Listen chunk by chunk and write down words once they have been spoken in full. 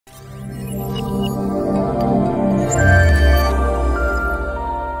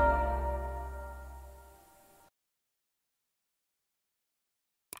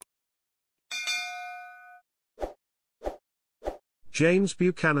James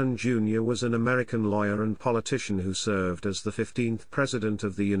Buchanan Jr. was an American lawyer and politician who served as the 15th President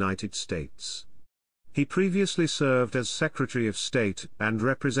of the United States. He previously served as Secretary of State and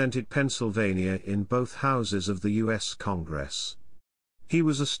represented Pennsylvania in both houses of the U.S. Congress. He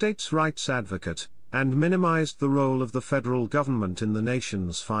was a states' rights advocate, and minimized the role of the federal government in the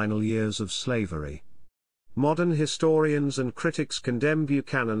nation's final years of slavery. Modern historians and critics condemn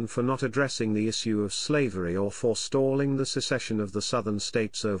Buchanan for not addressing the issue of slavery or forestalling the secession of the Southern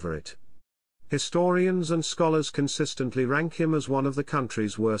states over it. Historians and scholars consistently rank him as one of the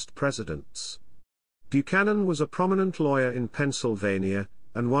country's worst presidents. Buchanan was a prominent lawyer in Pennsylvania,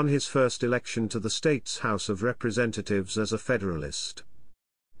 and won his first election to the state's House of Representatives as a Federalist.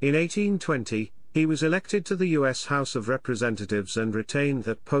 In 1820, he was elected to the U.S. House of Representatives and retained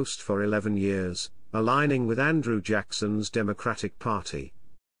that post for 11 years, aligning with Andrew Jackson's Democratic Party.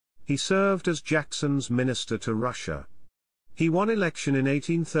 He served as Jackson's minister to Russia. He won election in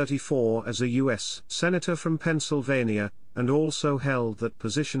 1834 as a U.S. Senator from Pennsylvania, and also held that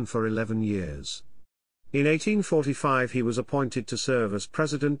position for 11 years. In 1845 he was appointed to serve as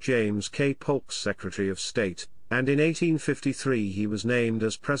President James K. Polk's Secretary of State, and in 1853 he was named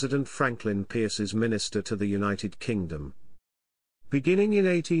as President Franklin Pierce's Minister to the United Kingdom. Beginning in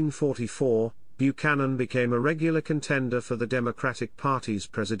 1844, Buchanan became a regular contender for the Democratic Party's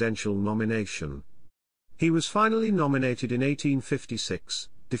presidential nomination. He was finally nominated in 1856,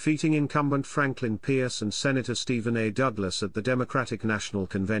 defeating incumbent Franklin Pierce and Senator Stephen A. Douglas at the Democratic National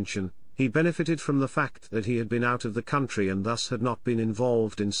Convention. He benefited from the fact that he had been out of the country and thus had not been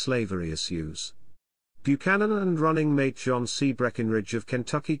involved in slavery issues. Buchanan and running mate John C. Breckinridge of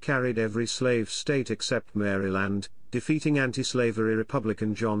Kentucky carried every slave state except Maryland, defeating anti-slavery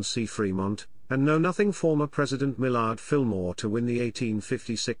Republican John C. Fremont, and Know-Nothing former President Millard Fillmore to win the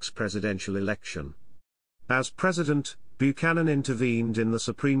 1856 presidential election. As president, Buchanan intervened in the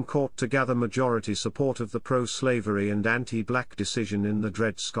Supreme Court to gather majority support of the pro-slavery and anti-black decision in the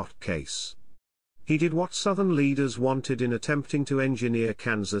Dred Scott case. He did what Southern leaders wanted in attempting to engineer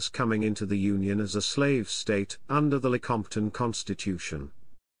Kansas coming into the Union as a slave state under the Lecompton Constitution.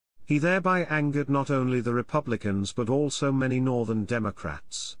 He thereby angered not only the Republicans but also many Northern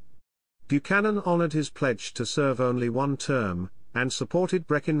Democrats. Buchanan honored his pledge to serve only one term, and supported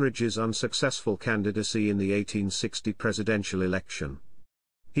Breckinridge's unsuccessful candidacy in the 1860 presidential election.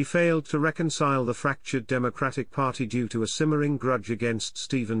 He failed to reconcile the fractured Democratic Party due to a simmering grudge against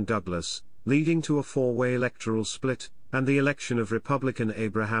Stephen Douglas, leading to a four-way electoral split, and the election of Republican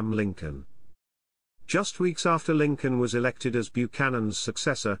Abraham Lincoln. Just weeks after Lincoln was elected as Buchanan's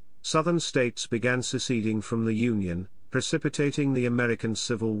successor, Southern states began seceding from the Union, precipitating the American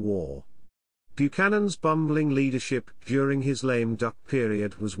Civil War. Buchanan's bumbling leadership during his lame duck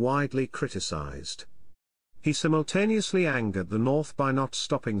period was widely criticized. He simultaneously angered the North by not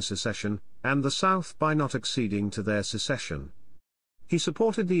stopping secession, and the South by not acceding to their secession. He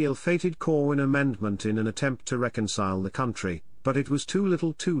supported the ill-fated Corwin Amendment in an attempt to reconcile the country, but it was too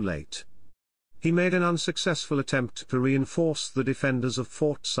little too late. He made an unsuccessful attempt to reinforce the defenders of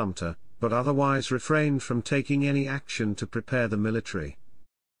Fort Sumter, but otherwise refrained from taking any action to prepare the military.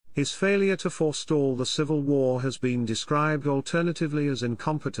 His failure to forestall the Civil War has been described alternatively as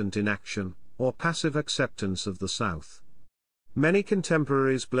incompetent inaction, or passive acceptance of the South. Many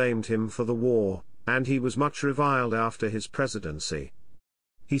contemporaries blamed him for the war, and he was much reviled after his presidency.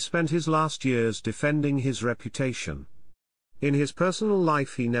 He spent his last years defending his reputation. In his personal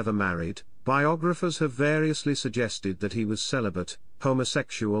life he never married. Biographers have variously suggested that he was celibate,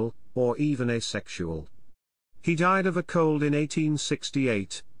 homosexual, or even asexual. He died of a cold in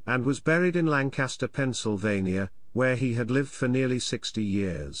 1868, and was buried in Lancaster, Pennsylvania, where he had lived for nearly 60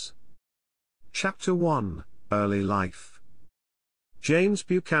 years. Chapter 1, Early Life. James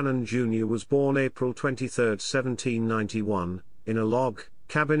Buchanan Jr. was born April 23, 1791, in a log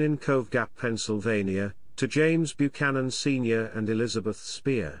cabin in Cove Gap, Pennsylvania, to James Buchanan Sr. and Elizabeth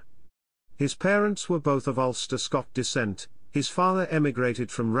Spear. His parents were both of Ulster Scot descent. His father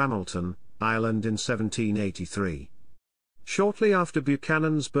emigrated from Ramelton, Ireland in 1783. Shortly after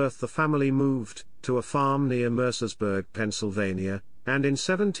Buchanan's birth the family moved to a farm near Mercersburg, Pennsylvania, and in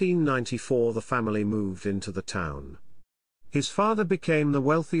 1794 the family moved into the town. His father became the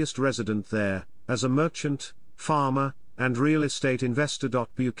wealthiest resident there, as a merchant, farmer, and real estate investor.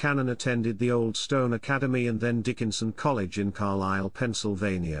 Buchanan attended the Old Stone Academy and then Dickinson College in Carlisle,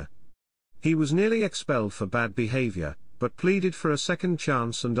 Pennsylvania. He was nearly expelled for bad behavior, but pleaded for a second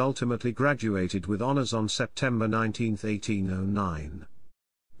chance and ultimately graduated with honors on September 19, 1809.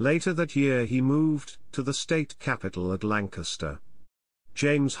 Later that year he moved to the state capital at Lancaster.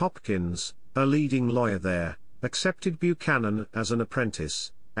 James Hopkins, a leading lawyer there, accepted Buchanan as an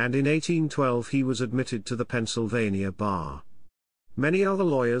apprentice, and in 1812 he was admitted to the Pennsylvania bar. Many other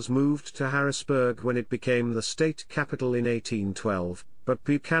lawyers moved to Harrisburg when it became the state capital in 1812, but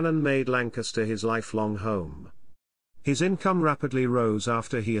Buchanan made Lancaster his lifelong home. His income rapidly rose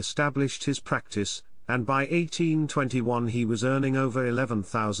after he established his practice, and by 1821 he was earning over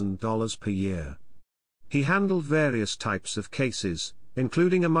 $11,000 per year. He handled various types of cases,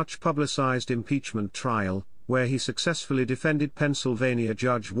 including a much-publicized impeachment trial, where he successfully defended Pennsylvania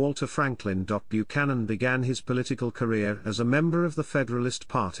Judge Walter Franklin. Buchanan began his political career as a member of the Federalist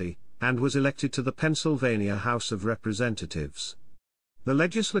Party, and was elected to the Pennsylvania House of Representatives. The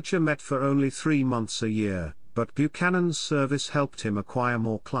legislature met for only 3 months a year, but Buchanan's service helped him acquire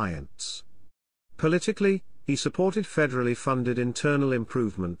more clients. Politically, he supported federally funded internal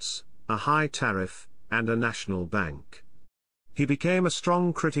improvements, a high tariff, and a national bank. He became a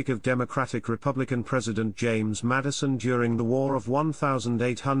strong critic of Democratic-Republican President James Madison during the War of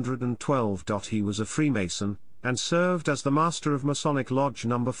 1812. He was a Freemason, and served as the Master of Masonic Lodge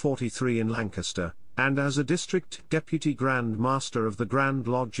No. 43 in Lancaster, and as a District Deputy Grand Master of the Grand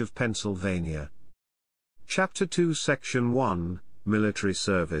Lodge of Pennsylvania. Chapter 2 Section 1, Military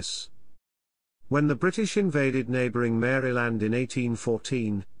Service. When the British invaded neighboring Maryland in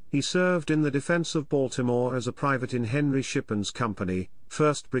 1814, he served in the defense of Baltimore as a private in Henry Shippen's company,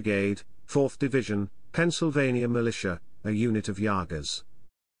 1st Brigade, 4th Division, Pennsylvania Militia, a unit of Yagas.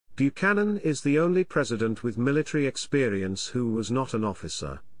 Buchanan is the only president with military experience who was not an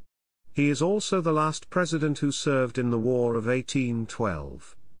officer. He is also the last president who served in the War of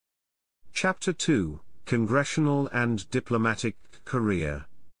 1812. Chapter 2, Congressional and Diplomatic Career.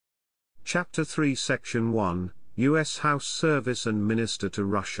 Chapter 3 Section 1, U.S. House Service and Minister to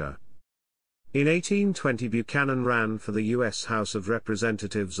Russia. In 1820 Buchanan ran for the U.S. House of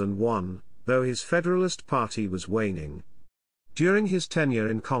Representatives and won, though his Federalist Party was waning. During his tenure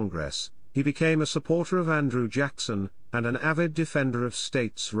in Congress, he became a supporter of Andrew Jackson, and an avid defender of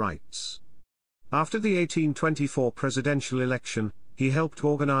states' rights. After the 1824 presidential election, he helped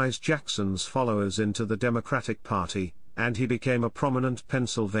organize Jackson's followers into the Democratic Party, and he became a prominent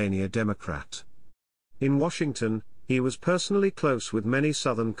Pennsylvania Democrat. In Washington, he was personally close with many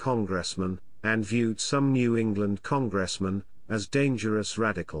Southern congressmen, and viewed some New England congressmen as dangerous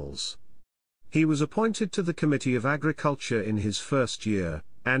radicals. He was appointed to the Committee of Agriculture in his first year,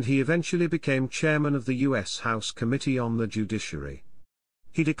 and he eventually became chairman of the U.S. House Committee on the Judiciary.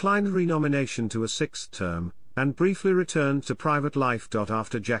 He declined renomination to a 6th term, and briefly returned to private life.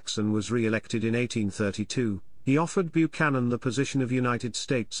 After Jackson was re-elected in 1832, he offered Buchanan the position of United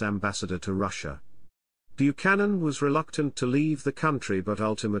States Ambassador to Russia. Buchanan was reluctant to leave the country but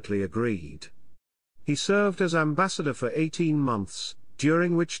ultimately agreed. He served as ambassador for 18 months,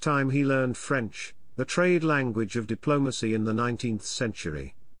 during which time he learned French, the trade language of diplomacy in the 19th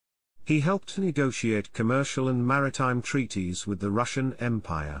century. He helped negotiate commercial and maritime treaties with the Russian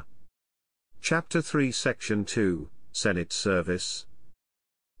Empire. Chapter 3 Section 2, Senate Service.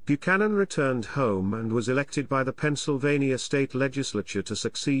 Buchanan returned home and was elected by the Pennsylvania state legislature to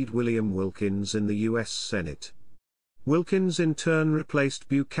succeed William Wilkins in the U.S. Senate. Wilkins in turn replaced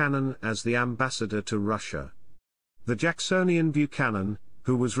Buchanan as the ambassador to Russia. The Jacksonian Buchanan,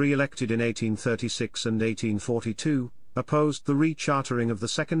 who was re-elected in 1836 and 1842, opposed the rechartering of the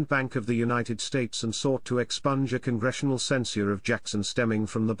Second Bank of the United States and sought to expunge a congressional censure of Jackson stemming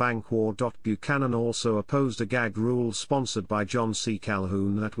from the Bank War. Buchanan also opposed a gag rule sponsored by John C.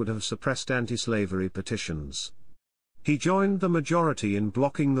 Calhoun that would have suppressed anti-slavery petitions. He joined the majority in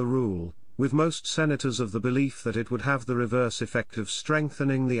blocking the rule, with most senators of the belief that it would have the reverse effect of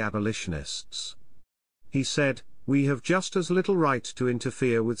strengthening the abolitionists. He said, "We have just as little right to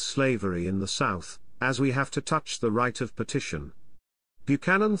interfere with slavery in the South, as we have to touch the right of petition."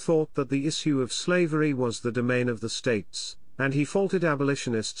 Buchanan thought that the issue of slavery was the domain of the states, and he faulted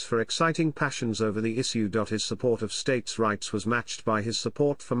abolitionists for exciting passions over the issue. His support of states' rights was matched by his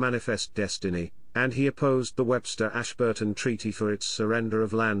support for manifest destiny, and he opposed the Webster-Ashburton Treaty for its surrender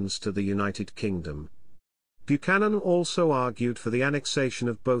of lands to the United Kingdom. Buchanan also argued for the annexation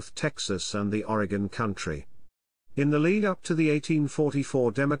of both Texas and the Oregon Country. In the lead-up to the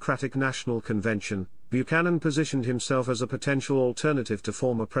 1844 Democratic National Convention, Buchanan positioned himself as a potential alternative to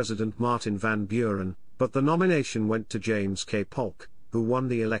former President Martin Van Buren, but the nomination went to James K. Polk, who won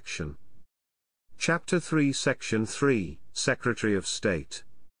the election. Chapter 3 Section 3, Secretary of State.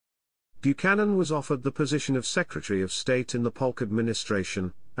 Buchanan was offered the position of Secretary of State in the Polk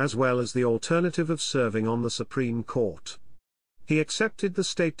administration, as well as the alternative of serving on the Supreme Court. He accepted the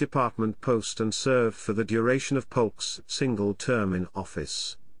State Department post and served for the duration of Polk's single term in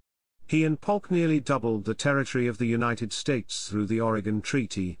office. He and Polk nearly doubled the territory of the United States through the Oregon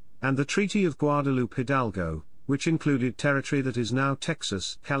Treaty, and the Treaty of Guadalupe Hidalgo, which included territory that is now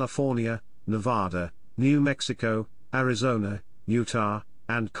Texas, California, Nevada, New Mexico, Arizona, Utah,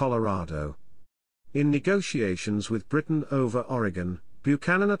 and Colorado. In negotiations with Britain over Oregon,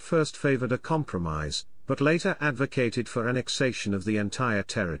 Buchanan at first favored a compromise, but later advocated for annexation of the entire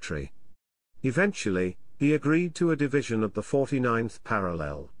territory. Eventually, he agreed to a division of the 49th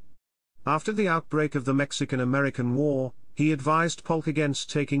parallel. After the outbreak of the Mexican-American War, he advised Polk against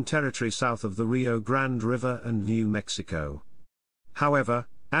taking territory south of the Rio Grande River and New Mexico. However,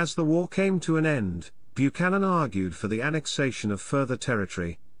 as the war came to an end, Buchanan argued for the annexation of further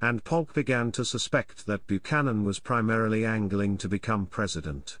territory, and Polk began to suspect that Buchanan was primarily angling to become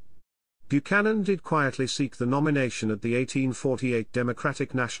president. Buchanan did quietly seek the nomination at the 1848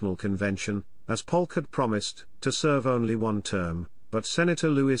 Democratic National Convention, as Polk had promised, to serve only one term, but Senator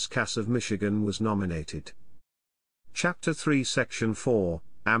Lewis Cass of Michigan was nominated. Chapter 3 Section 4,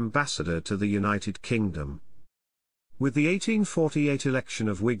 Ambassador to the United Kingdom. With the 1848 election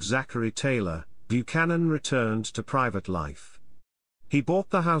of Whig Zachary Taylor, Buchanan returned to private life. He bought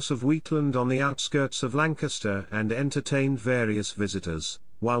the house of Wheatland on the outskirts of Lancaster and entertained various visitors,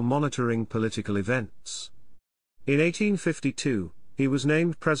 while monitoring political events. In 1852, he was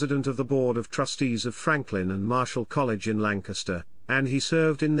named president of the Board of Trustees of Franklin and Marshall College in Lancaster, and he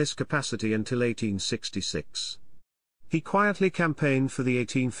served in this capacity until 1866. He quietly campaigned for the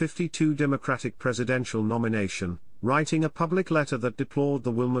 1852 Democratic presidential nomination, writing a public letter that deplored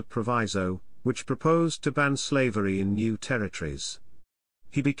the Wilmot Proviso, which proposed to ban slavery in new territories.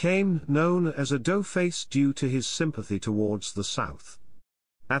 He became known as a doughface due to his sympathy towards the South.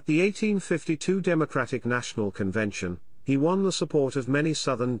 At the 1852 Democratic National Convention, he won the support of many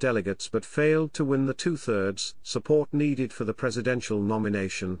Southern delegates but failed to win the two-thirds support needed for the presidential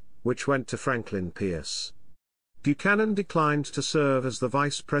nomination, which went to Franklin Pierce. Buchanan declined to serve as the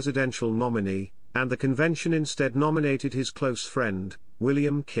vice presidential nominee, and the convention instead nominated his close friend,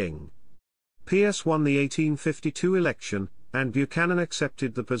 William King. Pierce won the 1852 election, and Buchanan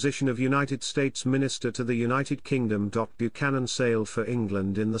accepted the position of United States Minister to the United Kingdom. Buchanan sailed for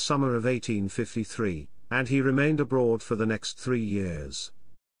England in the summer of 1853, and he remained abroad for the next 3 years.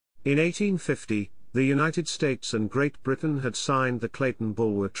 In 1850, the United States and Great Britain had signed the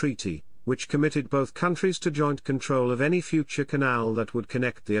Clayton-Bulwer Treaty, which committed both countries to joint control of any future canal that would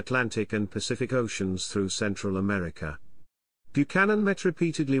connect the Atlantic and Pacific Oceans through Central America. Buchanan met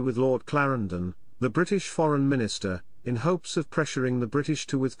repeatedly with Lord Clarendon, the British Foreign Minister, in hopes of pressuring the British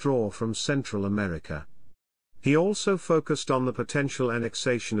to withdraw from Central America. He also focused on the potential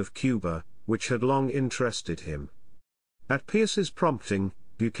annexation of Cuba, which had long interested him. At Pierce's prompting,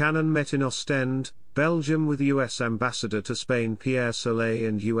 Buchanan met in Ostend, Belgium with U.S. Ambassador to Spain Pierre Soleil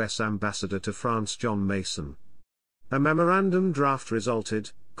and U.S. Ambassador to France John Mason. A memorandum draft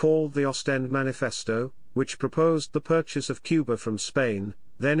resulted, called the Ostend Manifesto, which proposed the purchase of Cuba from Spain,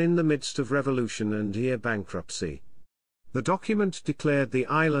 then in the midst of revolution and near bankruptcy. The document declared the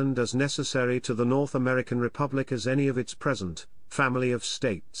island as necessary to the North American Republic as any of its present family of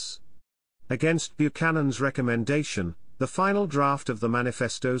states. Against Buchanan's recommendation, the final draft of the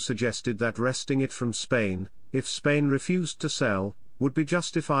manifesto suggested that wresting it from Spain, if Spain refused to sell, would be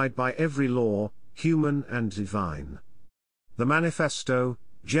justified by every law, human and divine. The manifesto,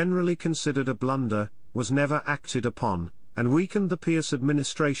 generally considered a blunder, was never acted upon, and weakened the Pierce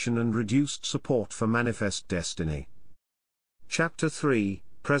administration and reduced support for Manifest Destiny. Chapter 3,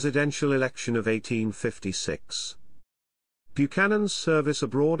 Presidential Election of 1856. Buchanan's service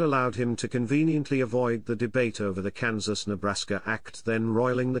abroad allowed him to conveniently avoid the debate over the Kansas-Nebraska Act then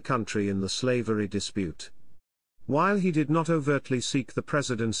roiling the country in the slavery dispute. While he did not overtly seek the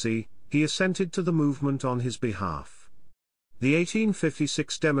presidency, he assented to the movement on his behalf. The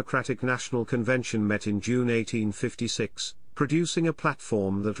 1856 Democratic National Convention met in June 1856, producing a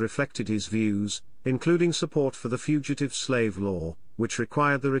platform that reflected his views, including support for the fugitive slave law, which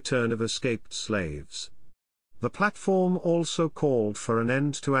required the return of escaped slaves. The platform also called for an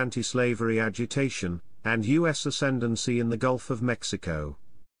end to anti-slavery agitation, and U.S. ascendancy in the Gulf of Mexico.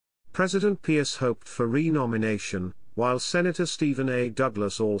 President Pierce hoped for re-nomination, while Senator Stephen A.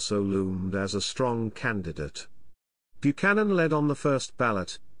 Douglas also loomed as a strong candidate. Buchanan led on the first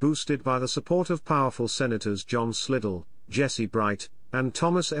ballot, boosted by the support of powerful Senators John Slidell, Jesse Bright, and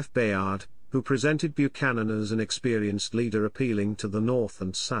Thomas F. Bayard, who presented Buchanan as an experienced leader appealing to the North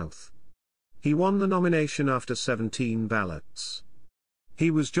and South. He won the nomination after 17 ballots. He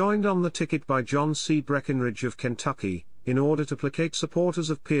was joined on the ticket by John C. Breckinridge of Kentucky, in order to placate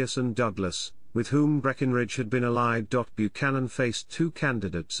supporters of Pierce and Douglas, with whom Breckinridge had been allied. Buchanan faced two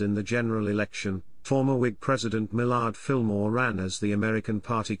candidates in the general election. Former Whig President Millard Fillmore ran as the American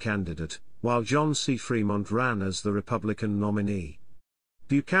Party candidate, while John C. Fremont ran as the Republican nominee.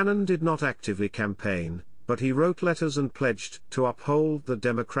 Buchanan did not actively campaign, but he wrote letters and pledged to uphold the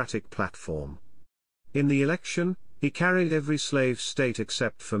Democratic platform. In the election, he carried every slave state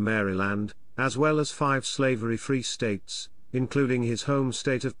except for Maryland, as well as 5 slavery-free states, including his home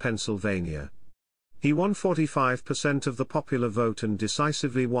state of Pennsylvania. He won 45% of the popular vote and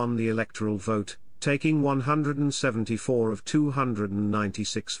decisively won the electoral vote, taking 174 of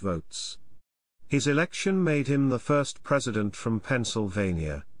 296 votes. His election made him the first president from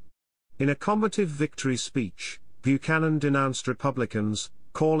Pennsylvania. In a combative victory speech, Buchanan denounced Republicans,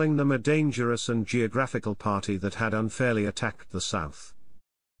 calling them a dangerous and geographical party that had unfairly attacked the South.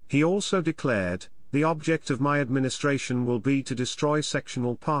 He also declared, "The object of my administration will be to destroy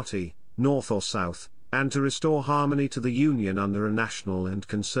sectional party, North or South, and to restore harmony to the Union under a national and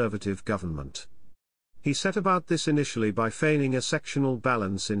conservative government." He set about this initially by feigning a sectional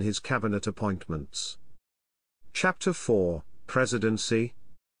balance in his cabinet appointments. Chapter 4, Presidency.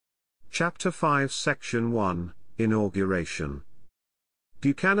 Chapter 5, Section 1, Inauguration.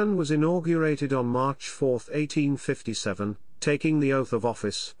 Buchanan was inaugurated on March 4, 1857, taking the oath of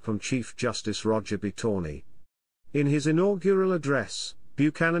office from Chief Justice Roger B. Taney. In his inaugural address,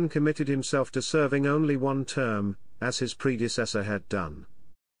 Buchanan committed himself to serving only one term, as his predecessor had done.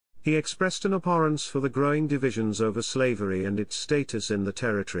 He expressed an abhorrence for the growing divisions over slavery and its status in the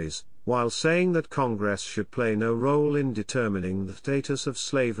territories, while saying that Congress should play no role in determining the status of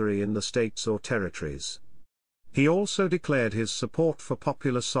slavery in the states or territories. He also declared his support for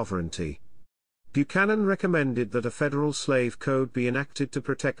popular sovereignty. Buchanan recommended that a federal slave code be enacted to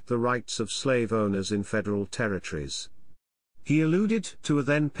protect the rights of slave owners in federal territories. He alluded to a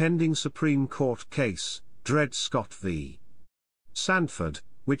then-pending Supreme Court case, Dred Scott v. Sanford,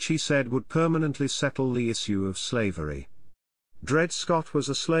 which he said would permanently settle the issue of slavery. Dred Scott was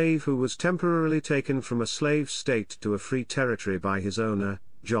a slave who was temporarily taken from a slave state to a free territory by his owner,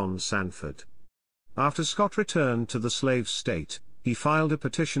 John Sanford. After Scott returned to the slave state, he filed a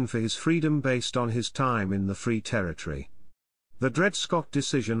petition for his freedom based on his time in the free territory. The Dred Scott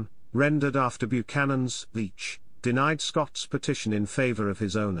decision, rendered after Buchanan's speech, denied Scott's petition in favor of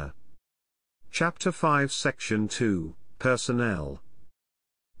his owner. Chapter 5, Section 2, Personnel.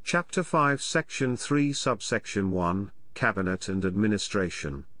 Chapter 5, Section 3, Subsection 1, Cabinet and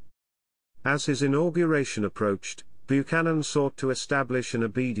Administration. As his inauguration approached, Buchanan sought to establish an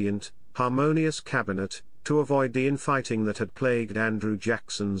obedient, harmonious cabinet, to avoid the infighting that had plagued Andrew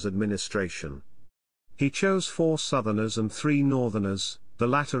Jackson's administration. He chose 4 Southerners and 3 Northerners, the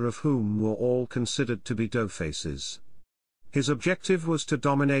latter of whom were all considered to be doughfaces. His objective was to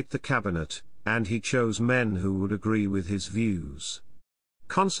dominate the cabinet, and he chose men who would agree with his views.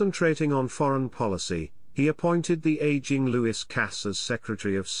 Concentrating on foreign policy, he appointed the aging Lewis Cass as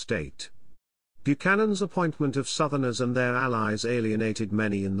Secretary of State. Buchanan's appointment of Southerners and their allies alienated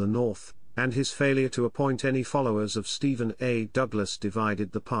many in the North, and his failure to appoint any followers of Stephen A. Douglas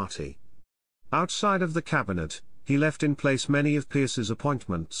divided the party. Outside of the cabinet, he left in place many of Pierce's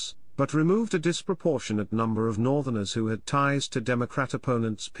appointments, but removed a disproportionate number of Northerners who had ties to Democrat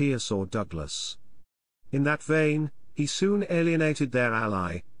opponents Pierce or Douglas. In that vein, he soon alienated their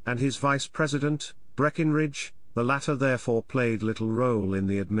ally, and his vice president, Breckinridge. The latter therefore played little role in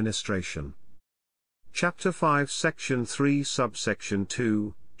the administration. Chapter 5, Section 3, Subsection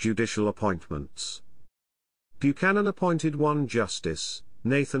 2, Judicial Appointments. Buchanan appointed one justice,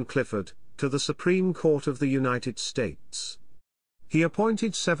 Nathan Clifford, to the Supreme Court of the United States. He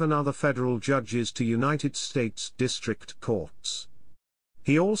appointed 7 other federal judges to United States District Courts.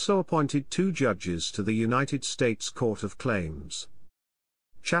 He also appointed 2 judges to the United States Court of Claims.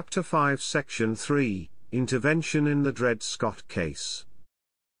 Chapter 5, Section 3, Intervention in the Dred Scott Case.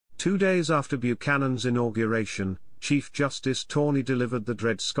 2 days after Buchanan's inauguration, Chief Justice Taney delivered the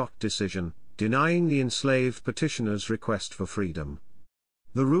Dred Scott decision, denying the enslaved petitioners' request for freedom.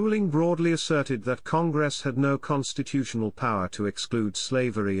 The ruling broadly asserted that Congress had no constitutional power to exclude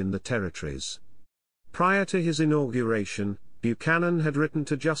slavery in the territories. Prior to his inauguration, Buchanan had written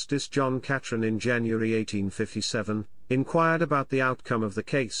to Justice John Catron in January 1857, inquired about the outcome of the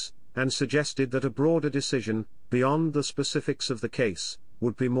case, and suggested that a broader decision, beyond the specifics of the case,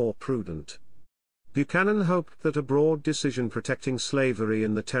 would be more prudent. Buchanan hoped that a broad decision protecting slavery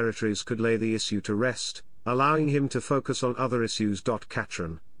in the territories could lay the issue to rest, allowing him to focus on other issues.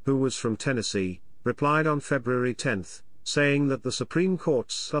 Catron, who was from Tennessee, replied on February 10, saying that the Supreme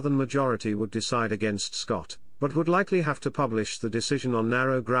Court's Southern majority would decide against Scott, but would likely have to publish the decision on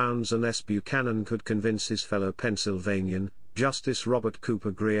narrow grounds unless Buchanan could convince his fellow Pennsylvanian, Justice Robert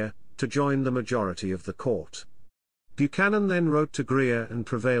Cooper Grier, to join the majority of the court. Buchanan then wrote to Grier and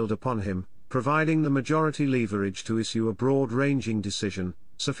prevailed upon him, providing the majority leverage to issue a broad-ranging decision,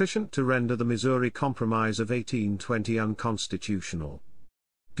 sufficient to render the Missouri Compromise of 1820 unconstitutional.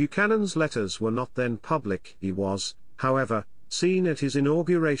 Buchanan's letters were not then public. He was, however, seen at his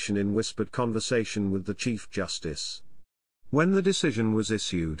inauguration in whispered conversation with the Chief Justice. When the decision was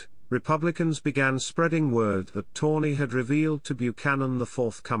issued, Republicans began spreading word that Taney had revealed to Buchanan the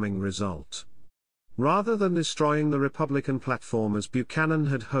forthcoming result. Rather than destroying the Republican platform as Buchanan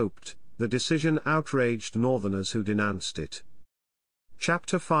had hoped, the decision outraged Northerners who denounced it.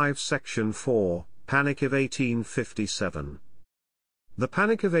 Chapter 5 Section 4, Panic of 1857. The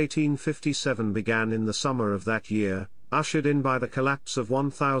Panic of 1857 began in the summer of that year, ushered in by the collapse of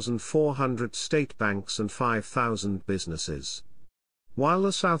 1,400 state banks and 5,000 businesses. While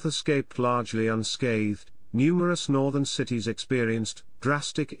the South escaped largely unscathed, numerous northern cities experienced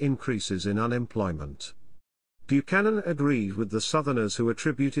drastic increases in unemployment. Buchanan agreed with the Southerners who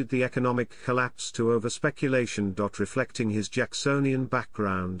attributed the economic collapse to overspeculation. Reflecting his Jacksonian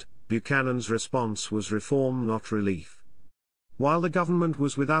background, Buchanan's response was reform, not relief. While the government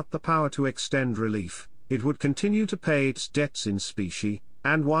was without the power to extend relief, it would continue to pay its debts in specie,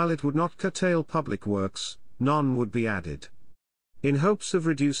 and while it would not curtail public works, none would be added. In hopes of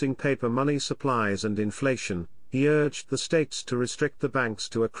reducing paper money supplies and inflation, he urged the states to restrict the banks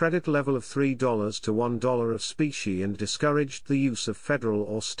to a credit level of $3 to $1 of specie and discouraged the use of federal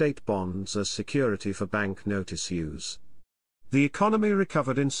or state bonds as security for bank note issues. The economy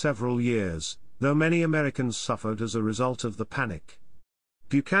recovered in several years, though many Americans suffered as a result of the panic.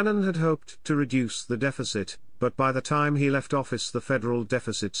 Buchanan had hoped to reduce the deficit, but by the time he left office the federal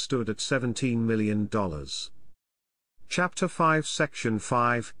deficit stood at $17 million. Chapter 5 Section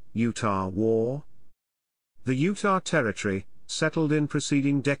 5, Utah War. The Utah Territory, settled in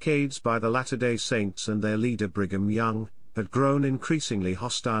preceding decades by the Latter-day Saints and their leader Brigham Young, had grown increasingly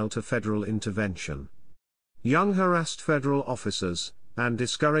hostile to federal intervention. Young harassed federal officers, and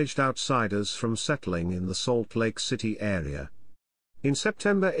discouraged outsiders from settling in the Salt Lake City area. In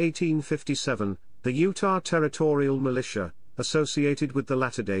September 1857, the Utah Territorial Militia, associated with the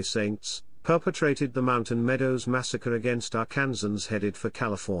Latter-day Saints, perpetrated the Mountain Meadows Massacre against Arkansans headed for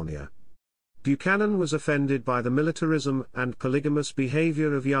California. Buchanan was offended by the militarism and polygamous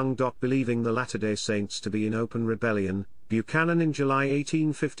behavior of Young. Believing the Latter-day Saints to be in open rebellion, Buchanan in July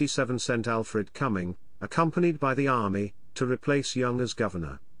 1857 sent Alfred Cumming, accompanied by the army, to replace Young as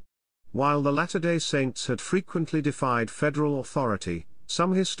governor. While the Latter-day Saints had frequently defied federal authority,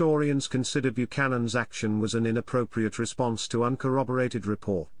 some historians consider Buchanan's action was an inappropriate response to uncorroborated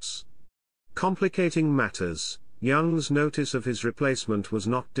reports. Complicating matters, Young's notice of his replacement was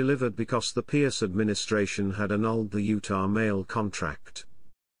not delivered because the Pierce administration had annulled the Utah mail contract.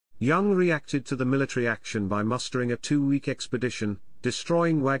 Young reacted to the military action by mustering a 2-week expedition,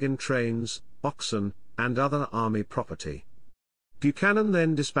 destroying wagon trains, oxen, and other army property. Buchanan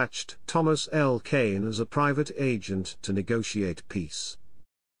then dispatched Thomas L. Kane as a private agent to negotiate peace.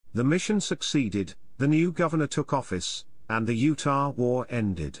 The mission succeeded, the new governor took office, and the Utah War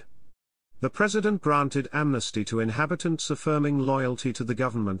ended. The president granted amnesty to inhabitants affirming loyalty to the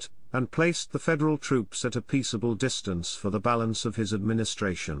government, and placed the federal troops at a peaceable distance for the balance of his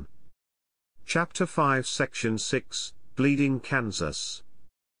administration. Chapter 5 Section 6, Bleeding Kansas.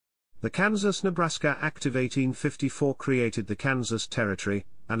 The Kansas-Nebraska Act of 1854 created the Kansas Territory,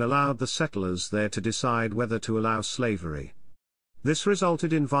 and allowed the settlers there to decide whether to allow slavery. This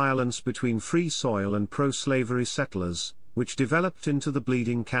resulted in violence between free soil and pro-slavery settlers, which developed into the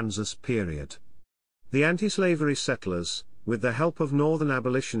Bleeding Kansas period. The anti-slavery settlers, with the help of Northern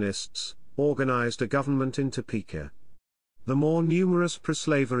abolitionists, organized a government in Topeka. The more numerous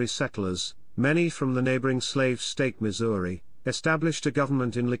pro-slavery settlers, many from the neighboring slave state Missouri, established a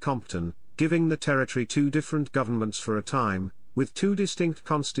government in Lecompton, giving the territory 2 different governments for a time, with 2 distinct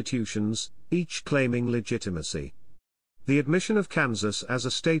constitutions, each claiming legitimacy. The admission of Kansas as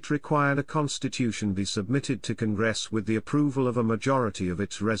a state required a constitution be submitted to Congress with the approval of a majority of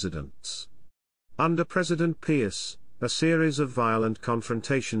its residents. Under President Pierce, a series of violent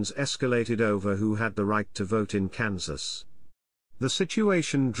confrontations escalated over who had the right to vote in Kansas. The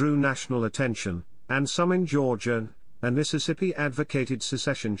situation drew national attention, and some in Georgia and Mississippi advocated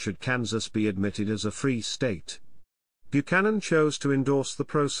secession should Kansas be admitted as a free state. Buchanan chose to endorse the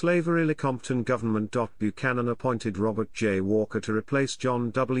pro-slavery Lecompton government. Buchanan appointed Robert J. Walker to replace John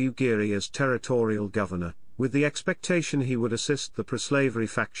W. Geary as territorial governor, with the expectation he would assist the pro-slavery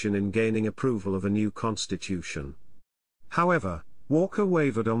faction in gaining approval of a new constitution. However, Walker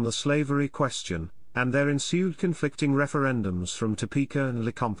wavered on the slavery question, and there ensued conflicting referendums from Topeka and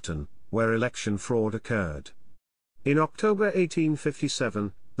Lecompton, where election fraud occurred. In October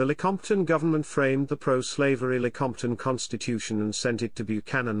 1857, the Lecompton government framed the pro-slavery Lecompton Constitution and sent it to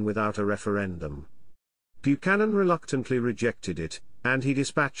Buchanan without a referendum. Buchanan reluctantly rejected it, and he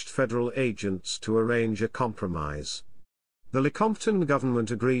dispatched federal agents to arrange a compromise. The Lecompton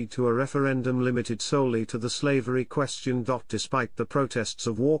government agreed to a referendum limited solely to the slavery question. Despite the protests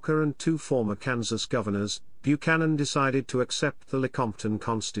of Walker and two former Kansas governors, Buchanan decided to accept the Lecompton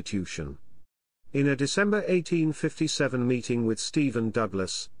Constitution. In a December 1857 meeting with Stephen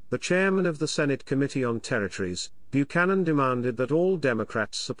Douglas, the chairman of the Senate Committee on Territories, Buchanan demanded that all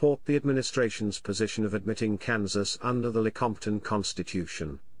Democrats support the administration's position of admitting Kansas under the Lecompton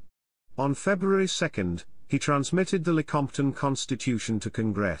Constitution. On February 2, he transmitted the Lecompton Constitution to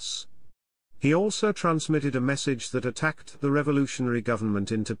Congress. He also transmitted a message that attacked the revolutionary government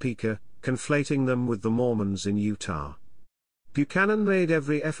in Topeka, conflating them with the Mormons in Utah. Buchanan made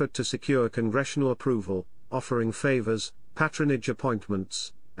every effort to secure congressional approval, offering favors, patronage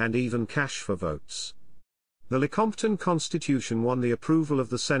appointments, and even cash for votes. The Lecompton Constitution won the approval of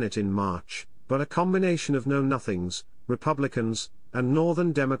the Senate in March, but a combination of know-nothings, Republicans, and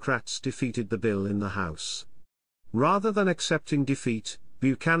Northern Democrats defeated the bill in the House. Rather than accepting defeat,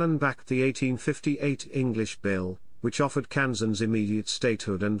 Buchanan backed the 1858 English bill, which offered Kansans immediate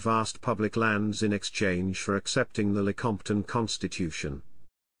statehood and vast public lands in exchange for accepting the Lecompton Constitution.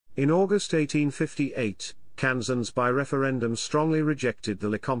 In August 1858, Kansans by referendum strongly rejected the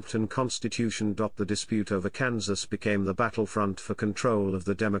Lecompton Constitution. The dispute over Kansas became the battlefront for control of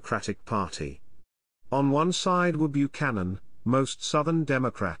the Democratic Party. On one side were Buchanan, most Southern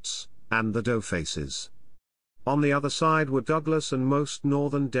Democrats, and the Doughfaces. On the other side were Douglas and most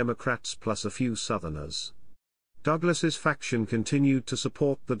Northern Democrats plus a few Southerners. Douglas's faction continued to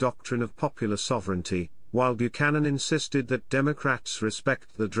support the doctrine of popular sovereignty, while Buchanan insisted that Democrats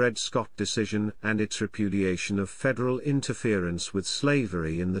respect the Dred Scott decision and its repudiation of federal interference with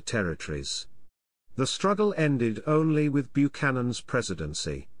slavery in the territories. The struggle ended only with Buchanan's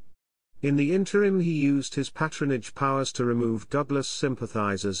presidency. In the interim, he used his patronage powers to remove Douglas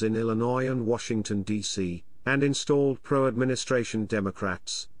sympathizers in Illinois and Washington, D.C., and installed pro-administration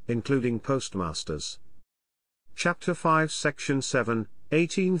Democrats, including postmasters. Chapter 5 Section 7,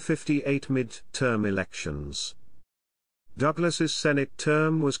 1858 Mid-term elections. Douglas's Senate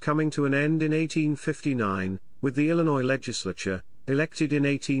term was coming to an end in 1859, with the Illinois legislature, elected in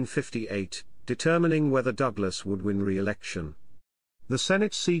 1858, determining whether Douglas would win re-election. The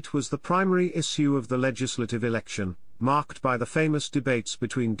Senate seat was the primary issue of the legislative election, marked by the famous debates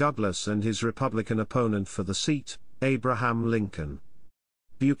between Douglas and his Republican opponent for the seat, Abraham Lincoln.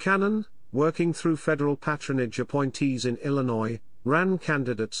 Buchanan, working through federal patronage appointees in Illinois, ran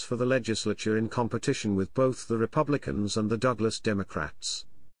candidates for the legislature in competition with both the Republicans and the Douglas Democrats.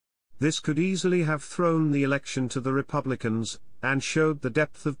 This could easily have thrown the election to the Republicans, and showed the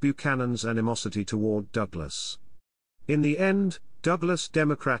depth of Buchanan's animosity toward Douglas. In the end, Douglas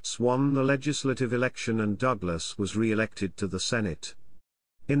Democrats won the legislative election and Douglas was re-elected to the Senate.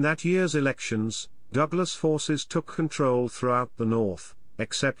 In that year's elections, Douglas forces took control throughout the North,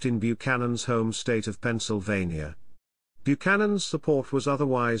 except in Buchanan's home state of Pennsylvania. Buchanan's support was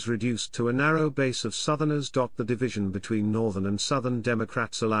otherwise reduced to a narrow base of Southerners. The division between Northern and Southern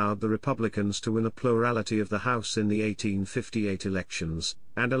Democrats allowed the Republicans to win a plurality of the House in the 1858 elections,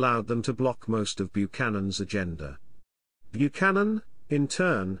 and allowed them to block most of Buchanan's agenda. Buchanan, in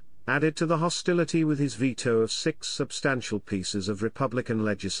turn, added to the hostility with his veto of 6 substantial pieces of Republican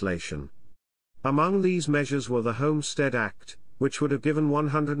legislation. Among these measures were the Homestead Act, which would have given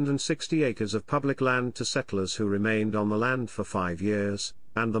 160 acres of public land to settlers who remained on the land for 5 years,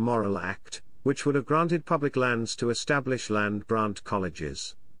 and the Morrill Act, which would have granted public lands to establish land-grant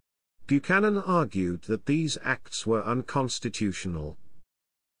colleges. Buchanan argued that these acts were unconstitutional.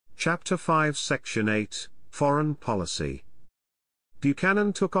 Chapter 5 Section 8, Foreign Policy.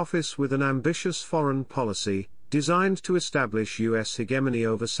 Buchanan took office with an ambitious foreign policy, designed to establish U.S. hegemony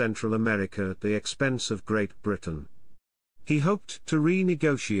over Central America at the expense of Great Britain. He hoped to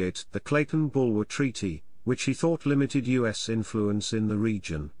renegotiate the Clayton-Bulwer Treaty, which he thought limited U.S. influence in the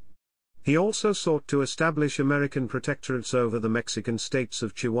region. He also sought to establish American protectorates over the Mexican states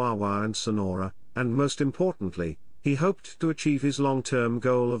of Chihuahua and Sonora, and most importantly, he hoped to achieve his long-term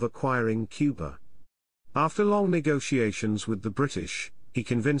goal of acquiring Cuba. After long negotiations with the British, he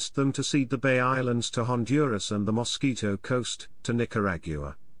convinced them to cede the Bay Islands to Honduras and the Mosquito Coast to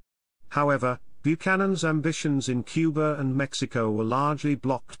Nicaragua. However, Buchanan's ambitions in Cuba and Mexico were largely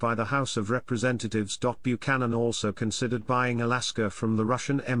blocked by the House of Representatives. Buchanan also considered buying Alaska from the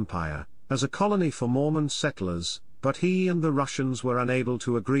Russian Empire, as a colony for Mormon settlers, but he and the Russians were unable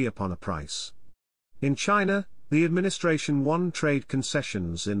to agree upon a price. In China, the administration won trade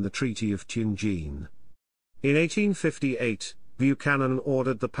concessions in the Treaty of Tianjin. In 1858, Buchanan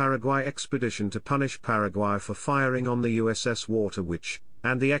ordered the Paraguay expedition to punish Paraguay for firing on the USS Water Witch,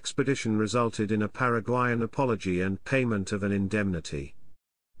 and the expedition resulted in a Paraguayan apology and payment of an indemnity.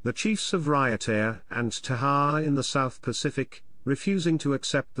 The chiefs of Raiatea and Taha in the South Pacific, refusing to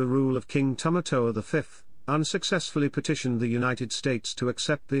accept the rule of King Tamatoa V, unsuccessfully petitioned the United States to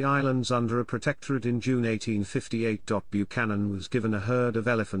accept the islands under a protectorate in June 1858. Buchanan was given a herd of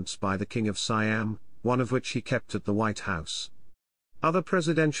elephants by the King of Siam, one of which he kept at the White House. Other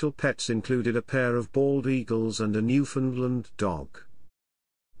presidential pets included a pair of bald eagles and a Newfoundland dog.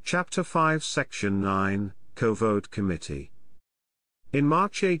 Chapter 5 Section 9, Co-Vote Committee. In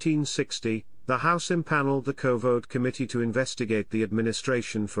March 1860, the House impaneled the Co-Vote Committee to investigate the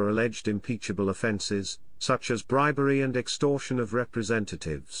administration for alleged impeachable offenses, such as bribery and extortion of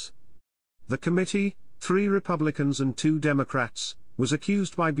representatives. The committee, 3 Republicans and 2 Democrats, was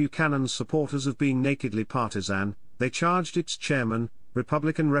accused by Buchanan's supporters of being nakedly partisan. They charged its chairman,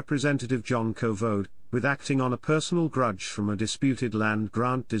 Republican Representative John Covode, with acting on a personal grudge from a disputed land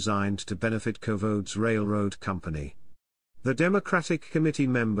grant designed to benefit Covode's railroad company. The Democratic committee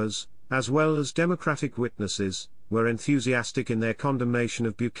members, as well as Democratic witnesses, were enthusiastic in their condemnation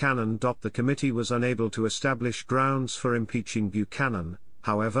of Buchanan. The committee was unable to establish grounds for impeaching Buchanan.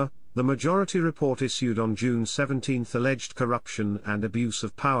 However, the majority report issued on June 17 alleged corruption and abuse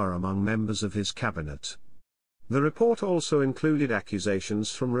of power among members of his cabinet. The report also included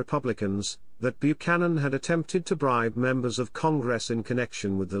accusations from Republicans that Buchanan had attempted to bribe members of Congress in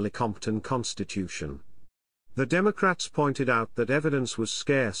connection with the Lecompton Constitution. The Democrats pointed out that evidence was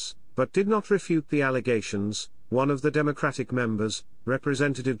scarce, but did not refute the allegations. One of the Democratic members,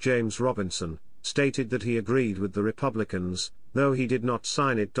 Representative James Robinson, stated that he agreed with the Republicans, though he did not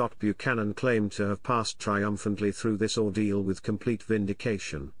sign it. Buchanan claimed to have passed triumphantly through this ordeal with complete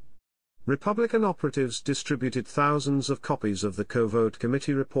vindication. Republican operatives distributed thousands of copies of the Co-Vote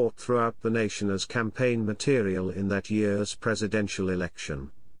Committee report throughout the nation as campaign material in that year's presidential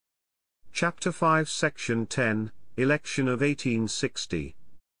election. Chapter 5 Section 10, Election of 1860.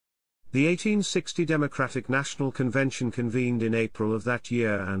 The 1860 Democratic National Convention convened in April of that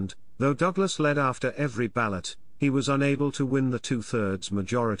year and, though Douglas led after every ballot, he was unable to win the 2/3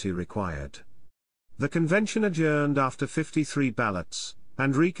 majority required. The convention adjourned after 53 ballots,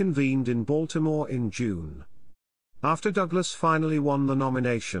 and reconvened in Baltimore in June. After Douglas finally won the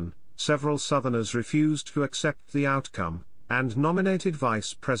nomination, several Southerners refused to accept the outcome, and nominated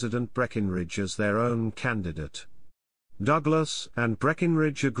Vice President Breckinridge as their own candidate. Douglas and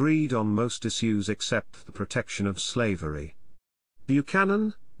Breckinridge agreed on most issues except the protection of slavery.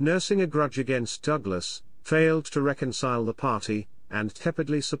 Buchanan, nursing a grudge against Douglas, failed to reconcile the party, and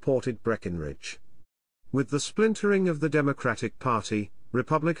tepidly supported Breckinridge. With the splintering of the Democratic Party,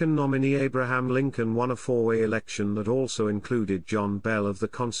 Republican nominee Abraham Lincoln won a 4-way election that also included John Bell of the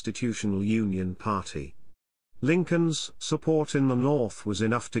Constitutional Union Party. Lincoln's support in the North was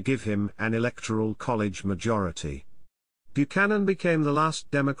enough to give him an electoral college majority. Buchanan became the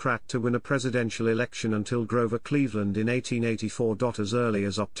last Democrat to win a presidential election until Grover Cleveland in 1884. As early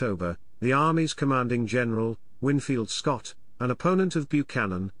as October, the Army's commanding general, Winfield Scott, an opponent of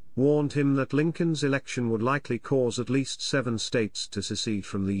Buchanan, warned him that Lincoln's election would likely cause at least 7 states to secede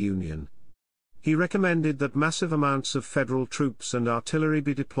from the Union. He recommended that massive amounts of federal troops and artillery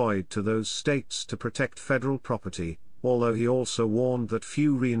be deployed to those states to protect federal property, although he also warned that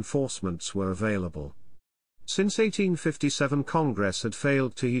few reinforcements were available. Since 1857, Congress had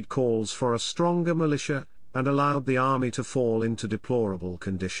failed to heed calls for a stronger militia, and allowed the Army to fall into deplorable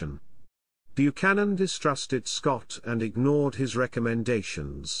condition. Buchanan distrusted Scott and ignored his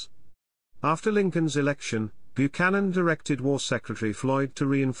recommendations. After Lincoln's election, Buchanan directed War Secretary Floyd to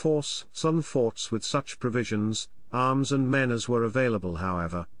reinforce Southern forts with such provisions, arms and men as were available.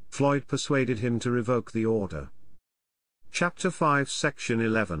 However, Floyd persuaded him to revoke the order. Chapter 5 Section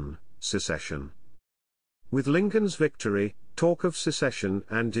 11, Secession. With Lincoln's victory, talk of secession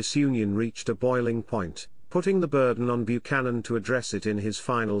and disunion reached a boiling point, putting the burden on Buchanan to address it in his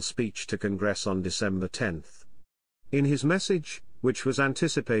final speech to Congress on December 10. In his message, which was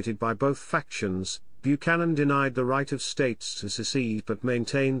anticipated by both factions, Buchanan denied the right of states to secede but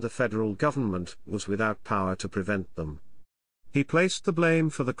maintained the federal government was without power to prevent them. He placed the blame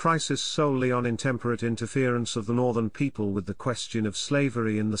for the crisis solely on intemperate interference of the Northern people with the question of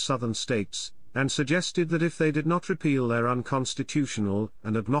slavery in the Southern states, and suggested that if they did not repeal their unconstitutional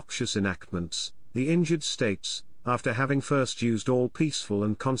and obnoxious enactments, the injured states, after having first used all peaceful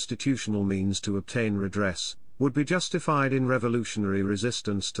and constitutional means to obtain redress, would be justified in revolutionary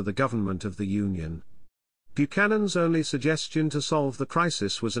resistance to the government of the Union. Buchanan's only suggestion to solve the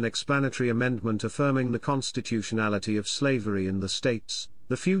crisis was an explanatory amendment affirming the constitutionality of slavery in the states,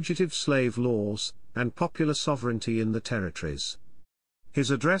 the fugitive slave laws, and popular sovereignty in the territories. His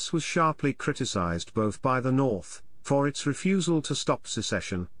address was sharply criticized both by the North, for its refusal to stop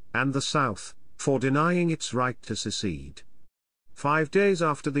secession, and the South, for denying its right to secede. 5 days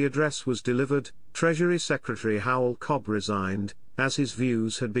after the address was delivered, Treasury Secretary Howell Cobb resigned, as his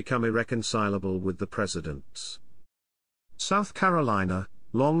views had become irreconcilable with the president's. South Carolina,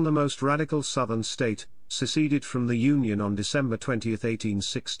 long the most radical Southern state, seceded from the Union on December 20,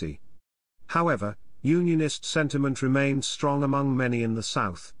 1860. However, Unionist sentiment remained strong among many in the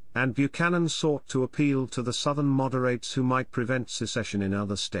South, and Buchanan sought to appeal to the Southern moderates who might prevent secession in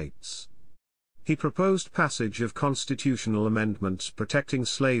other states. He proposed passage of constitutional amendments protecting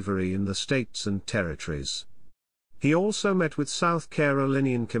slavery in the states and territories. He also met with South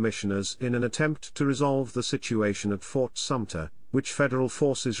Carolinian commissioners in an attempt to resolve the situation at Fort Sumter, which federal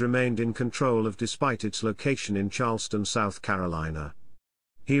forces remained in control of despite its location in Charleston, South Carolina.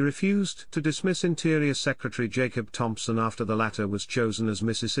 He refused to dismiss Interior Secretary Jacob Thompson after the latter was chosen as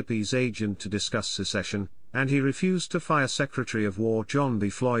Mississippi's agent to discuss secession, and he refused to fire Secretary of War John B.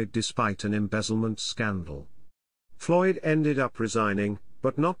 Floyd despite an embezzlement scandal. Floyd ended up resigning,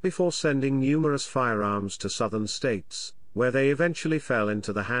 but not before sending numerous firearms to Southern states, where they eventually fell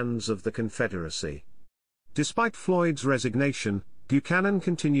into the hands of the Confederacy. Despite Floyd's resignation, Buchanan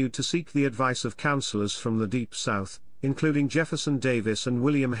continued to seek the advice of counselors from the Deep South, including Jefferson Davis and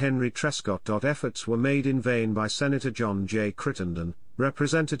William Henry Trescott. Efforts were made in vain by Senator John J. Crittenden,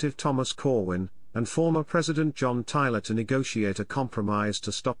 Representative Thomas Corwin, and former President John Tyler to negotiate a compromise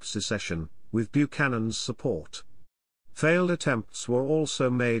to stop secession, with Buchanan's support. Failed attempts were also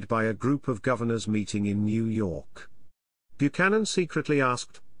made by a group of governors meeting in New York. Buchanan secretly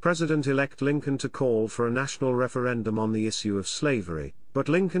asked President-elect Lincoln to call for a national referendum on the issue of slavery, but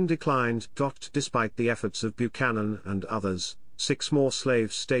Lincoln declined. Despite the efforts of Buchanan and others, 6 more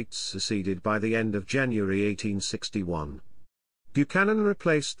slave states seceded by the end of January 1861. Buchanan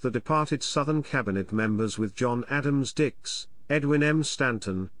replaced the departed Southern cabinet members with John Adams Dix, Edwin M.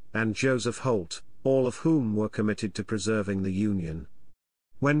 Stanton, and Joseph Holt, all of whom were committed to preserving the Union.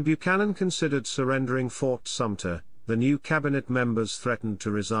 When Buchanan considered surrendering Fort Sumter, the new cabinet members threatened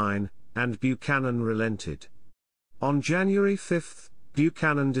to resign, and Buchanan relented. On January 5,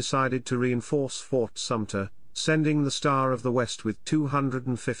 Buchanan decided to reinforce Fort Sumter, sending the Star of the West with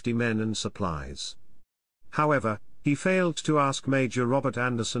 250 men and supplies. However, he failed to ask Major Robert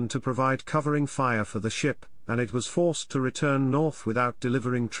Anderson to provide covering fire for the ship, and it was forced to return north without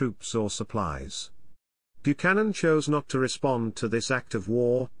delivering troops or supplies. Buchanan chose not to respond to this act of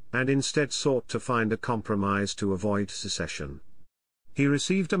war, and instead sought to find a compromise to avoid secession. He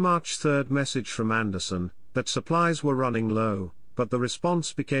received a March 3 message from Anderson, that supplies were running low, but the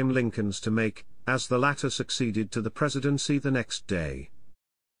response became Lincoln's to make, as the latter succeeded to the presidency the next day.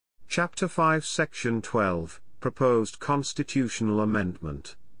 Chapter 5 Section 12, Proposed Constitutional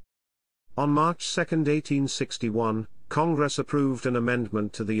Amendment. On March 2, 1861, Congress approved an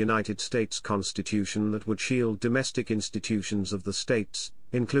amendment to the United States Constitution that would shield domestic institutions of the states,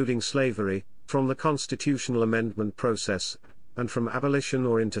 including slavery, from the constitutional amendment process, and from abolition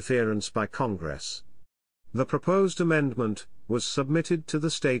or interference by Congress. The proposed amendment was submitted to the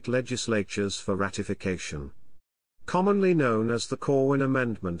state legislatures for ratification. Commonly known as the Corwin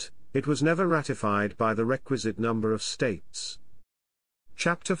Amendment, it was never ratified by the requisite number of states.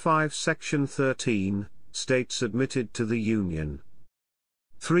 Chapter 5 Section 13, States admitted to the Union.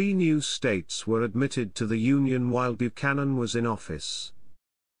 3 new states were admitted to the Union while Buchanan was in office.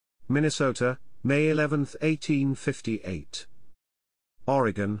 Minnesota, May 11, 1858.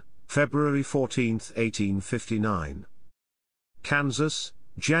 Oregon, February 14, 1859. Kansas,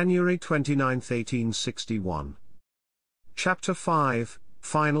 January 29, 1861. Chapter 5,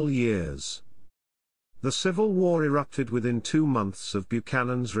 Final Years. The Civil War erupted within 2 months of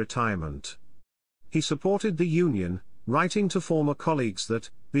Buchanan's retirement. He supported the Union, writing to former colleagues that,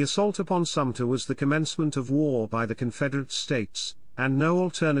 the assault upon Sumter was the commencement of war by the Confederate States, and no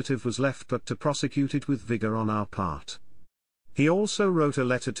alternative was left but to prosecute it with vigor on our part. He also wrote a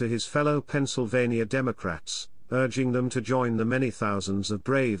letter to his fellow Pennsylvania Democrats, urging them to join the many thousands of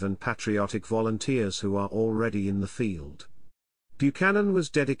brave and patriotic volunteers who are already in the field. Buchanan was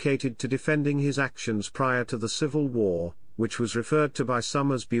dedicated to defending his actions prior to the Civil War, which was referred to by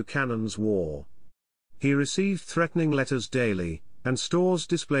some as Buchanan's War. He received threatening letters daily, and stores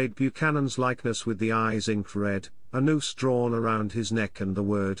displayed Buchanan's likeness with the eyes inked red, a noose drawn around his neck and the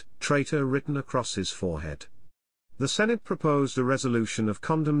word "traitor" written across his forehead. The Senate proposed a resolution of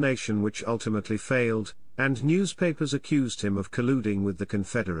condemnation which ultimately failed, and newspapers accused him of colluding with the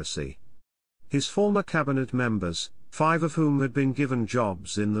Confederacy. His former cabinet members, 5 of whom had been given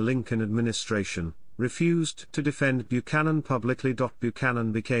jobs in the Lincoln administration, refused to defend Buchanan publicly.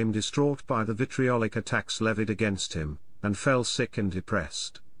 Buchanan became distraught by the vitriolic attacks levied against him, and fell sick and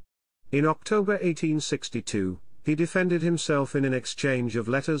depressed. In October 1862, he defended himself in an exchange of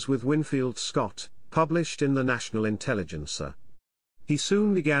letters with Winfield Scott, published in the National Intelligencer. He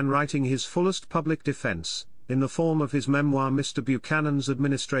soon began writing his fullest public defense, in the form of his memoir Mr. Buchanan's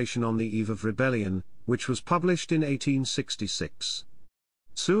Administration on the Eve of Rebellion, which was published in 1866.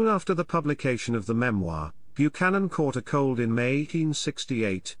 Soon after the publication of the memoir, Buchanan caught a cold in May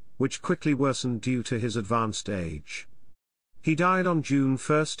 1868, which quickly worsened due to his advanced age. He died on June 1,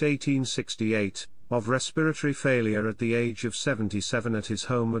 1868, of respiratory failure at the age of 77 at his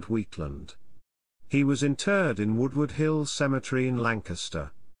home at Wheatland. He was interred in Woodward Hill Cemetery in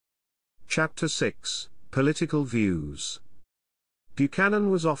Lancaster. Chapter 6: Political Views. Buchanan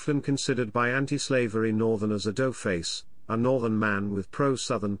was often considered by anti-slavery Northerners a doughface, a Northern man with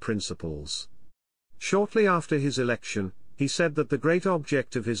pro-Southern principles. Shortly after his election, he said that the great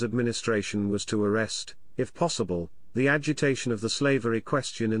object of his administration was to arrest, if possible, the agitation of the slavery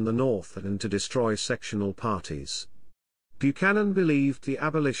question in the North and to destroy sectional parties. Buchanan believed the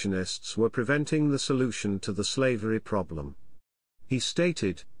abolitionists were preventing the solution to the slavery problem. He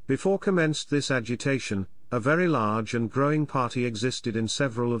stated, "Before commenced this agitation, a very large and growing party existed in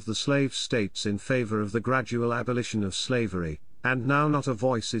several of the slave states in favor of the gradual abolition of slavery, and now not a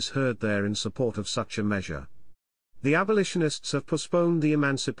voice is heard there in support of such a measure. The abolitionists have postponed the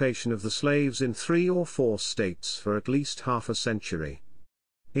emancipation of the slaves in 3 or 4 states for at least half a century."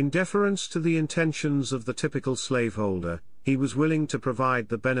 In deference to the intentions of the typical slaveholder, he was willing to provide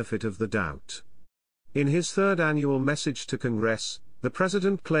the benefit of the doubt. In his 3rd annual message to Congress, the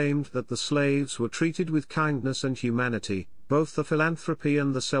President claimed that the slaves were treated with kindness and humanity. Both the philanthropy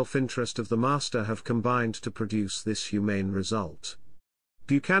and the self-interest of the master have combined to produce this humane result.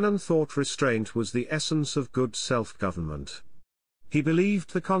 Buchanan thought restraint was the essence of good self-government. He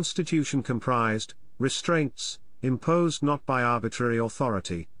believed the Constitution comprised restraints, imposed not by arbitrary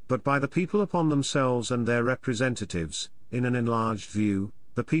authority, but by the people upon themselves and their representatives. In an enlarged view,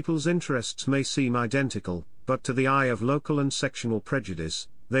 the people's interests may seem identical, but to the eye of local and sectional prejudice,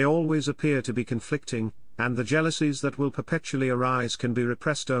 they always appear to be conflicting, and the jealousies that will perpetually arise can be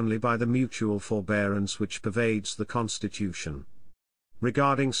repressed only by the mutual forbearance which pervades the Constitution.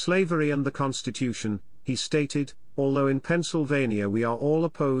 Regarding slavery and the Constitution, he stated, "Although in Pennsylvania we are all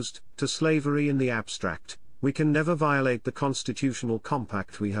opposed to slavery in the abstract, we can never violate the constitutional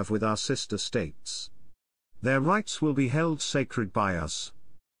compact we have with our sister states. Their rights will be held sacred by us.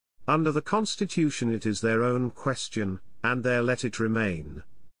 Under the Constitution it is their own question, and there let it remain."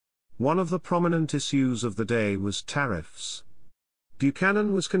 One of the prominent issues of the day was tariffs.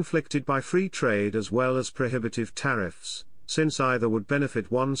 Buchanan was conflicted by free trade as well as prohibitive tariffs, since either would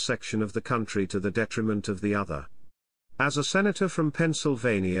benefit one section of the country to the detriment of the other. As a senator from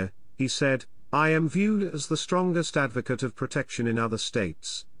Pennsylvania, he said, "I am viewed as the strongest advocate of protection in other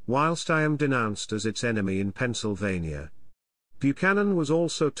states, whilst I am denounced as its enemy in Pennsylvania." Buchanan was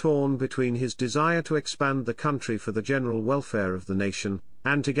also torn between his desire to expand the country for the general welfare of the nation,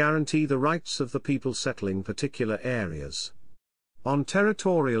 and to guarantee the rights of the people settling particular areas. On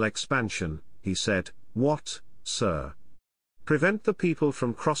territorial expansion, he said, "What, sir? Prevent the people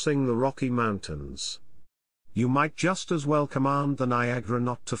from crossing the Rocky Mountains? You might just as well command the Niagara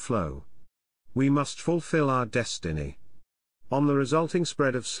not to flow. We must fulfill our destiny." On the resulting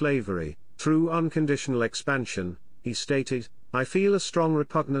spread of slavery, through unconditional expansion, he stated, "I feel a strong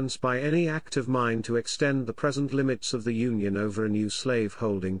repugnance by any act of mine to extend the present limits of the Union over a new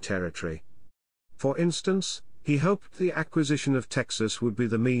slave-holding territory." For instance, he hoped the acquisition of Texas would be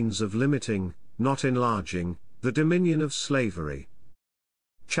the means of limiting, not enlarging, the dominion of slavery.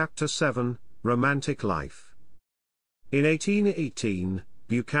 Chapter 7: Romantic Life. In 1818,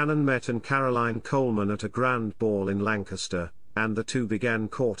 Buchanan met Anne Caroline Coleman at a grand ball in Lancaster, and the two began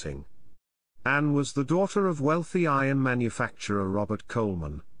courting. Anne was the daughter of wealthy iron manufacturer Robert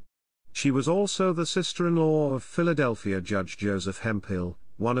Coleman. She was also the sister-in-law of Philadelphia Judge Joseph Hemphill,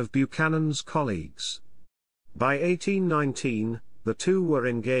 one of Buchanan's colleagues. By 1819, the two were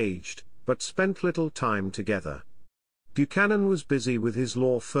engaged, but spent little time together. Buchanan was busy with his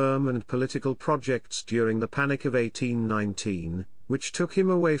law firm and political projects during the Panic of 1819, which took him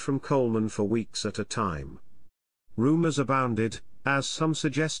away from Coleman for weeks at a time. Rumors abounded, as some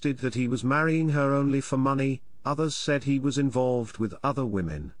suggested that he was marrying her only for money, others said he was involved with other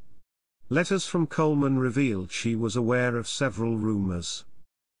women. Letters from Coleman revealed she was aware of several rumors.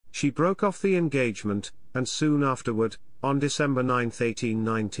 She broke off the engagement, and soon afterward, on December 9,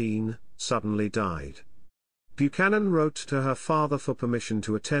 1819, suddenly died. Buchanan wrote to her father for permission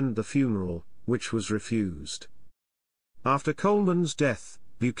to attend the funeral, which was refused. After Coleman's death,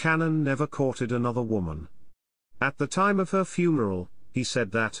 Buchanan never courted another woman. At the time of her funeral, he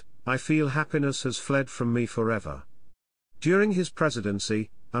said that, "I feel happiness has fled from me forever." During his presidency,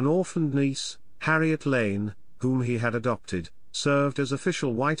 an orphaned niece, Harriet Lane, whom he had adopted, served as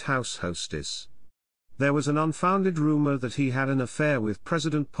official White House hostess. There was an unfounded rumor that he had an affair with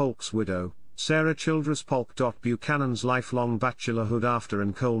President Polk's widow, Sarah Childress Polk. Buchanan's lifelong bachelorhood after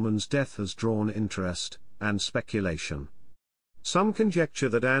and Coleman's death has drawn interest and speculation. Some conjecture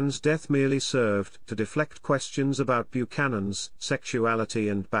that Anne's death merely served to deflect questions about Buchanan's sexuality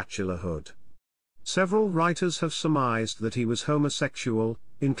and bachelorhood. Several writers have surmised that he was homosexual,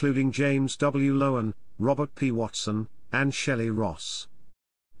 including James W. Lowen, Robert P. Watson, and Shelley Ross.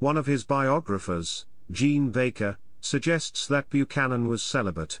 One of his biographers, Gene Baker, suggests that Buchanan was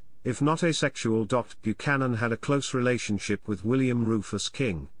celibate, if not asexual. Buchanan had a close relationship with William Rufus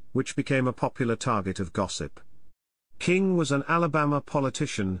King, which became a popular target of gossip. King was an Alabama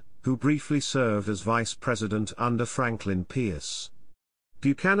politician, who briefly served as vice president under Franklin Pierce.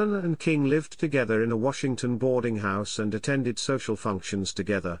 Buchanan and King lived together in a Washington boarding house and attended social functions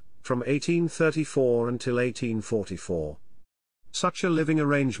together, from 1834 until 1844. Such a living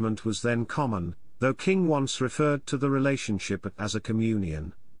arrangement was then common, though King once referred to the relationship as a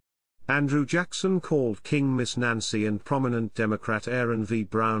communion. Andrew Jackson called King Miss Nancy, and prominent Democrat Aaron V.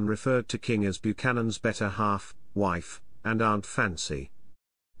 Brown referred to King as Buchanan's better half, wife, and Aunt Fancy.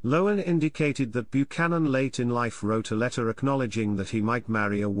 Lowen indicated that Buchanan late in life wrote a letter acknowledging that he might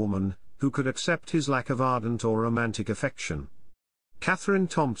marry a woman who could accept his lack of ardent or romantic affection. Catherine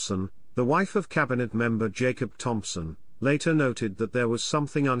Thompson, the wife of cabinet member Jacob Thompson, later noted that there was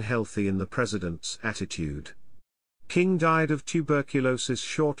something unhealthy in the president's attitude. King died of tuberculosis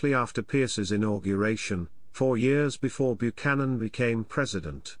shortly after Pierce's inauguration, 4 years before Buchanan became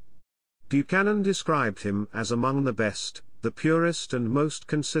president. Buchanan described him as among the best, the purest and most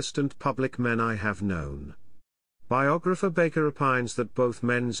consistent public men I have known. Biographer Baker opines that both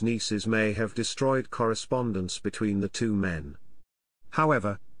men's nieces may have destroyed correspondence between the two men.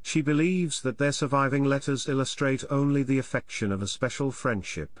 However, she believes that their surviving letters illustrate only the affection of a special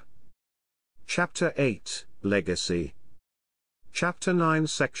friendship. Chapter 8, Legacy. Chapter 9,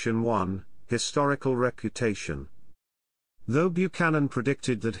 Section 1, Historical Reputation. Though Buchanan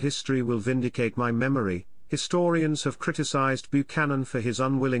predicted that history will vindicate my memory, historians have criticized Buchanan for his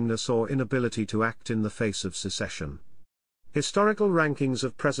unwillingness or inability to act in the face of secession. Historical rankings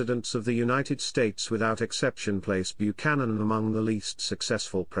of presidents of the United States without exception place Buchanan among the least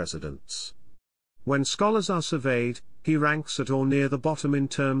successful presidents. When scholars are surveyed, he ranks at or near the bottom in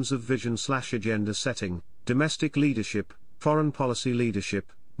terms of vision/agenda setting, domestic leadership, foreign policy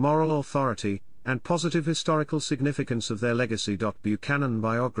leadership, moral authority, and positive historical significance of their legacy. Buchanan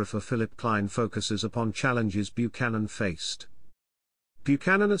biographer Philip Klein focuses upon challenges Buchanan faced.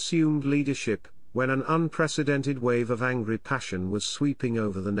 Buchanan assumed leadership when an unprecedented wave of angry passion was sweeping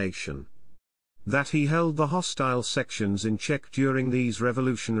over the nation. That he held the hostile sections in check during these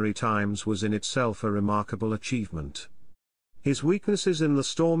revolutionary times was in itself a remarkable achievement. His weaknesses in the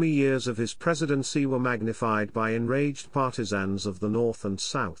stormy years of his presidency were magnified by enraged partisans of the North and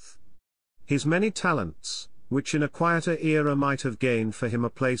South. His many talents, which in a quieter era might have gained for him a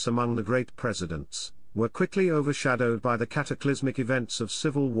place among the great presidents, were quickly overshadowed by the cataclysmic events of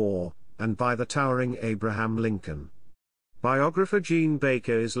Civil War, and by the towering Abraham Lincoln. Biographer Gene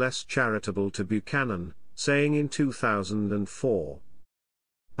Baker is less charitable to Buchanan, saying in 2004,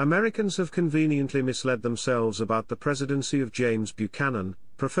 "Americans have conveniently misled themselves about the presidency of James Buchanan,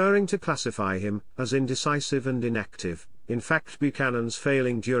 preferring to classify him as indecisive and inactive. In fact, Buchanan's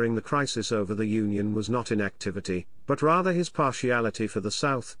failing during the crisis over the Union was not inactivity, but rather his partiality for the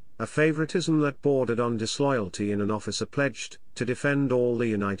South, a favoritism that bordered on disloyalty in an officer pledged to defend all the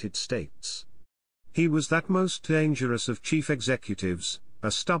United States. He was that most dangerous of chief executives,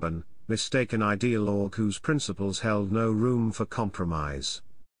 a stubborn, mistaken ideologue whose principles held no room for compromise.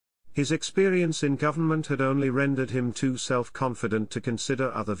 His experience in government had only rendered him too self-confident to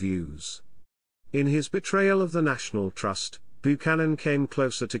consider other views. In his betrayal of the national trust, Buchanan came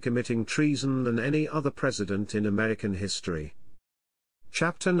closer to committing treason than any other president in American history.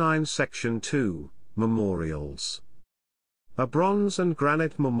 Chapter 9 Section 2, Memorials. A bronze and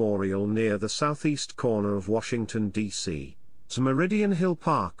granite memorial near the southeast corner of Washington, D.C. Meridian Hill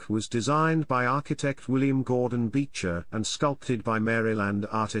Park was designed by architect William Gordon Beecher and sculpted by Maryland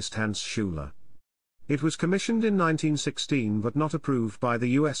artist Hans Schuler. It was commissioned in 1916 but not approved by the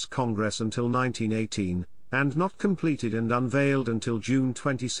U.S. Congress until 1918, and not completed and unveiled until June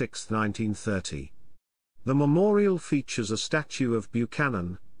 26, 1930. The memorial features a statue of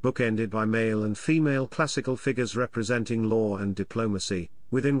Buchanan, bookended by male and female classical figures representing law and diplomacy,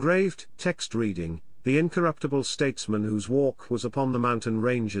 with engraved text reading, "The incorruptible statesman whose walk was upon the mountain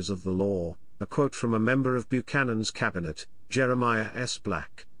ranges of the law," a quote from a member of Buchanan's cabinet, Jeremiah S.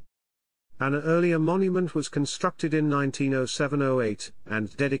 Black. An earlier monument was constructed in 1907-08,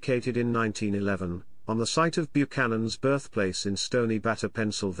 and dedicated in 1911, on the site of Buchanan's birthplace in Stony Batter,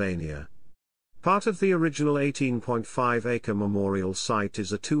 Pennsylvania. Part of the original 18.5-acre memorial site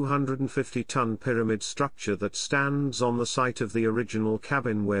is a 250-ton pyramid structure that stands on the site of the original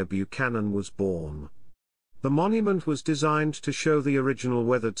cabin where Buchanan was born. The monument was designed to show the original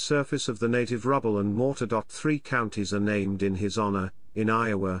weathered surface of the native rubble and mortar. 3 counties are named in his honor, in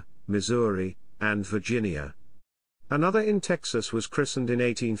Iowa, Missouri, and Virginia. Another in Texas was christened in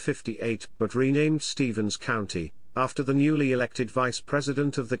 1858 but renamed Stevens County, after the newly elected Vice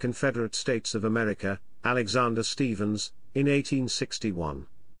President of the Confederate States of America, Alexander Stephens, in 1861.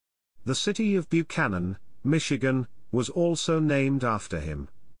 The city of Buchanan, Michigan, was also named after him.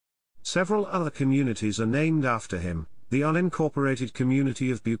 Several other communities are named after him: the unincorporated community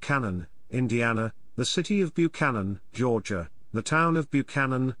of Buchanan, Indiana, the city of Buchanan, Georgia, the town of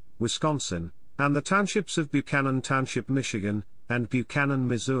Buchanan, Wisconsin, and the townships of Buchanan Township, Michigan, and Buchanan,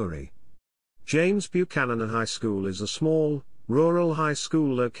 Missouri. James Buchanan High School is a small, rural high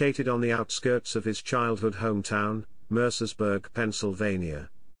school located on the outskirts of his childhood hometown, Mercersburg,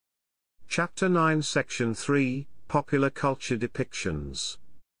 Pennsylvania. Chapter 9 Section 3, Popular Culture Depictions.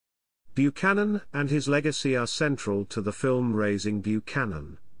 Buchanan and his legacy are central to the film Raising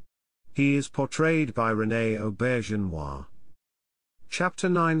Buchanan. He is portrayed by René Auberjonois. Chapter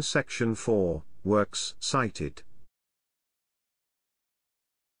 9 Section 4, Works cited.